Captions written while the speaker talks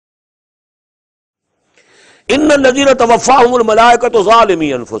Inna alladhina tawaffahumul malaikatu zalimi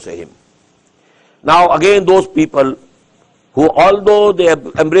anfusihim. Now again those people who, although they have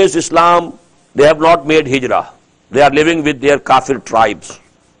embraced Islam, they have not made hijrah. They are living with their kafir tribes,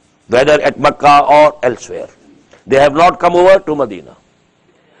 whether at Makkah or elsewhere. They have not come over to Medina.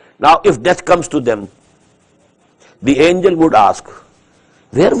 Now if death comes to them, the angel would ask,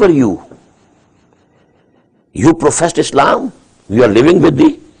 where were you? You professed Islam, you are living with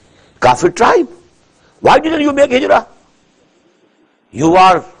the kafir tribe. Why didn't you make hijrah? You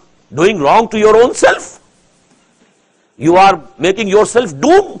are doing wrong to your own self. You are making yourself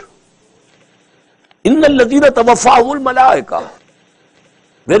doomed. Inna alladhina tawaffahumul malaika.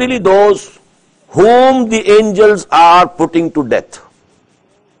 Verily those whom the angels are putting to death.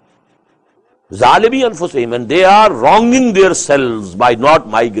 Zalimi anfusihim, and they are wronging themselves by not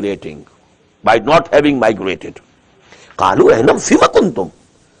migrating, by not having migrated. Qalu ainam fima kuntum.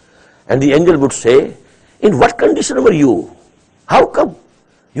 And the angel would say, in what condition were you? How come?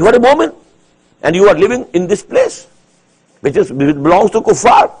 You are a Mu'min and you are living in this place which belongs to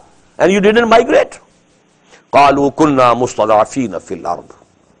kuffar and you didn't migrate. Qalu kunna mustada'afina fil ard.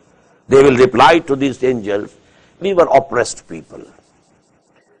 They will reply to these angels, we were oppressed people.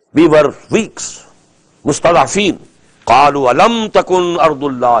 We were weaks, mustada'afin. Qalu alam takun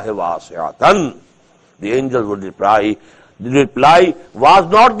ardullahi wasi'atan. The angels would reply, the reply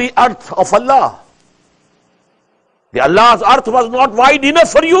was not the earth of Allah. The Allah's earth was not wide enough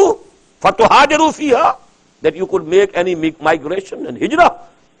for you, fatuhajaru fiha, that you could make any migration and hijrah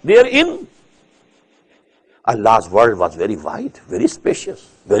therein. Allah's world was very wide, very spacious,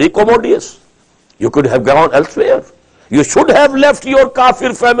 very commodious. You could have gone elsewhere. You should have left your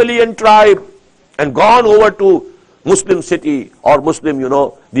kafir family and tribe and gone over to Muslim city or Muslim,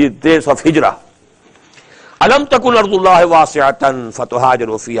 the days of hijrah. Alam takun ardullahi wasi'atan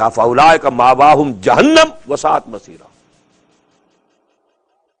fatuhajaru fiha faulaika ma'wahum jahannam wa sa'at masira.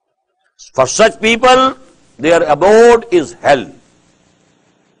 For such people, their abode is hell.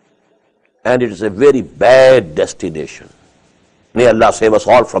 And it is a very bad destination. May Allah save us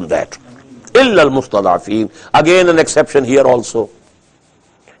all from that. Illa al-mustada'afin. Again an exception here also.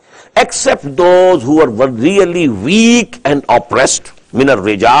 Except those who are really weak and oppressed, min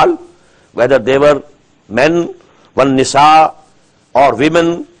ar-rijal, whether they were men, wal nisa, or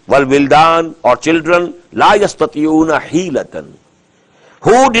women, wal wildan, or children, la yastatiyuna hilatan,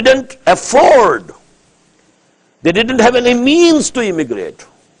 who didn't afford, they didn't have any means to immigrate.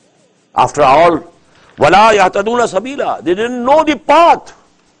 After all, wala yahtaduna sabila, they didn't know the path.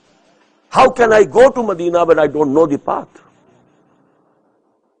 How can I go to Medina when I don't know the path?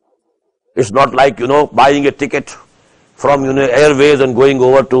 It's not like, buying a ticket from, airways and going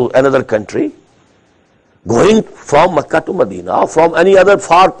over to another country. Going from Makkah to Medina, or from any other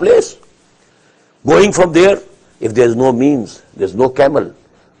far place. Going from there, if there is no means, there is no camel,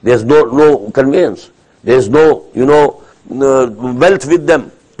 there is no conveyance, there is no, wealth with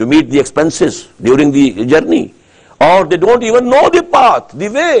them to meet the expenses during the journey, or they don't even know the path, the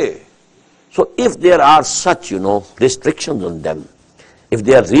way. So if there are such, restrictions on them, if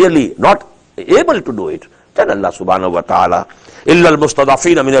they are really not able to do it, then Allah subhanahu wa ta'ala, illa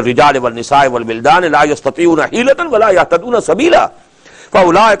al-mustadafina min al-rijali wal-nisa'i wal-bildani la yastatiyuna hilatan wa la yahtaduna sabila fa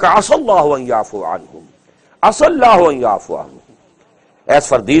ulaika asallahu an yafu anhum. Asallahu an yafu anhum. As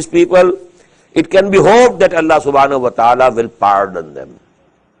for these people, it can be hoped that Allah subhanahu wa ta'ala will pardon them.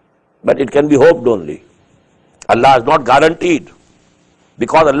 But it can be hoped only. Allah is not guaranteed,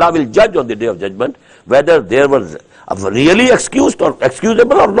 because Allah will judge on the day of judgment whether there was really excused or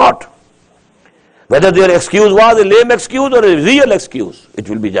excusable or not. Whether their excuse was a lame excuse or a real excuse, it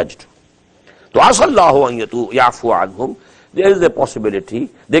will be judged. So asallahu an yafu anhum, there is a possibility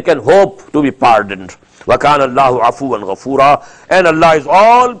they can hope to be pardoned. Wa kana Allahu afuwan ghafura, and Allah is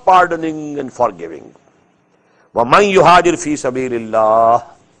all pardoning and forgiving. Wa man yuhajir fi sabilillah,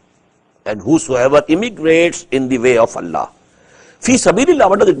 and whosoever immigrates in the way of Allah. Fi sabilillah,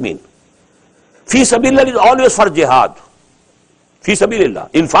 what does it mean? Fi sabilillah is always for jihad. Fi sabilillah.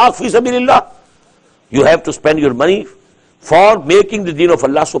 Infaq fi sabilillah. You have to spend your money for making the deen of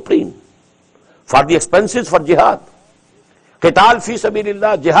Allah supreme. For the expenses for jihad. Qital fi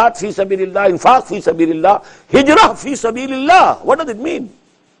sabilillah, jihad fi sabilillah, infaq fi sabilillah, hijrah fi sabilillah. What does it mean?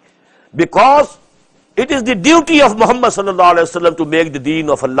 Because it is the duty of Muhammad sallallahu alaihi wasallam to make the deen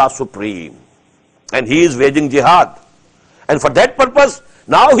of Allah supreme. And he is waging jihad. And for that purpose,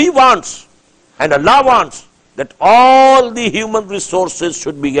 now he wants, and Allah wants, that all the human resources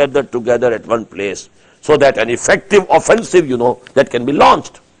should be gathered together at one place, so that an effective offensive, that can be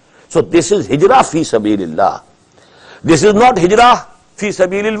launched. So this is hijrah fi sabilillah. This is not hijrah fi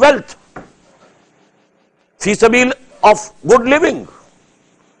sabilil wealth. fi sabil of good living,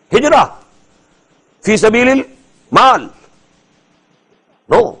 hijrah, fi sabilil mal.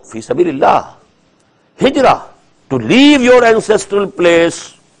 No, fi sabilillah, hijrah, to leave your ancestral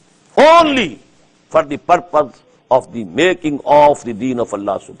place only for the purpose of the making of the deen of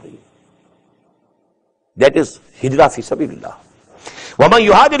Allah Supreme. That is hijrah fi sabilillah. وَمَنْ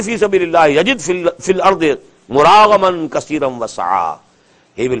يُهَاجِرْ فِي سَبِيلِ اللَّهِ يَجِدْ فِي الْأَرْضِ مُرَاغَمًا كَثِيرًا وَسَعًا.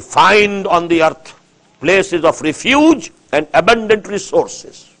 He will find on the earth places of refuge and abundant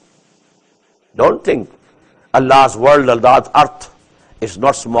resources. Don't think Allah's world, Allah's earth is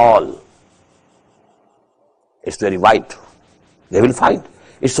not small. It's very wide. They will find.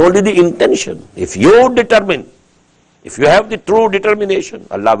 It's only the intention. If you determine, if you have the true determination,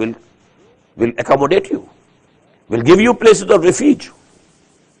 Allah will accommodate you, will give you places of refuge.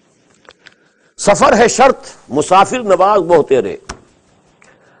 सफर है शर्त मुसाफिर नवाज बहु तेरे,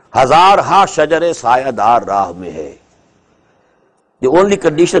 हजार हा शजरे सायादार राह में है. The only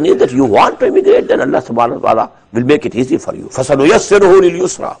condition is that you want to immigrate, then Allah subhanahu wa ta'ala will make it easy for you. فَسَنُيَسِّرُهُ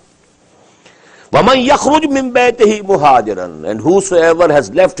لِلْيُسْرَى وَمَنْ يَخْرُجْ مِنْ بَيْتِهِ مُهَاجِرًا. And whosoever has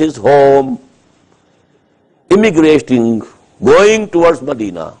left his home, immigrating, going towards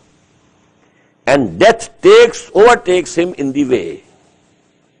Medina, and death overtakes him in the way.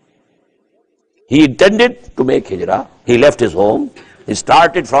 He intended to make hijrah. He left his home. He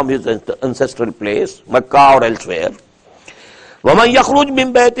started from his ancestral place, Makkah or elsewhere. وَمَنْ يَخْرُجْ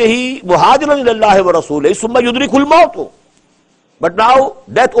مِنْ بَيْتِهِ مُهَاجِرًا إِلَى اللَّهِ وَرَسُولِهِ ثُمَّ يُدْرِكُهُ الْمَوْتُ. But now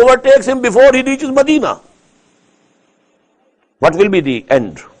death overtakes him before he reaches Medina. What will be the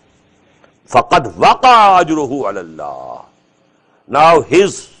end? فَقَدْ وَقَعَ أَجْرُهُ عَلَى اللَّهِ. Now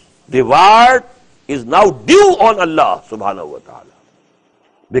his reward is now due on Allah subhanahu wa ta'ala.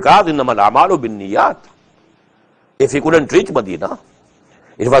 Because إِنَّمَا الْأَعْمَالُ بِالنِّيَّاتِ. If he couldn't reach Medina,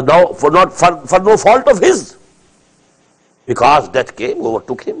 it was now for no fault of his, because death came,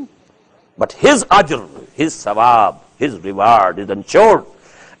 overtook him. But his ajr, his sawab, his reward is ensured.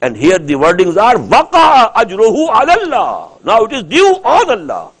 And here the wordings are وَقَعَ أَجْرُهُ عَلَى اللَّهِ. Now it is due on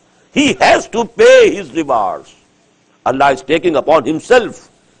Allah. He has to pay his rewards. Allah is taking upon himself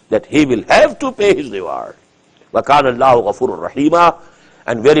that he will have to pay his reward. وَكَانَ اللَّهُ غَفُورٌ رَحِيمًا.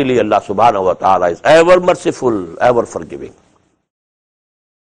 And verily Allah subhanahu wa ta'ala is ever merciful, ever forgiving.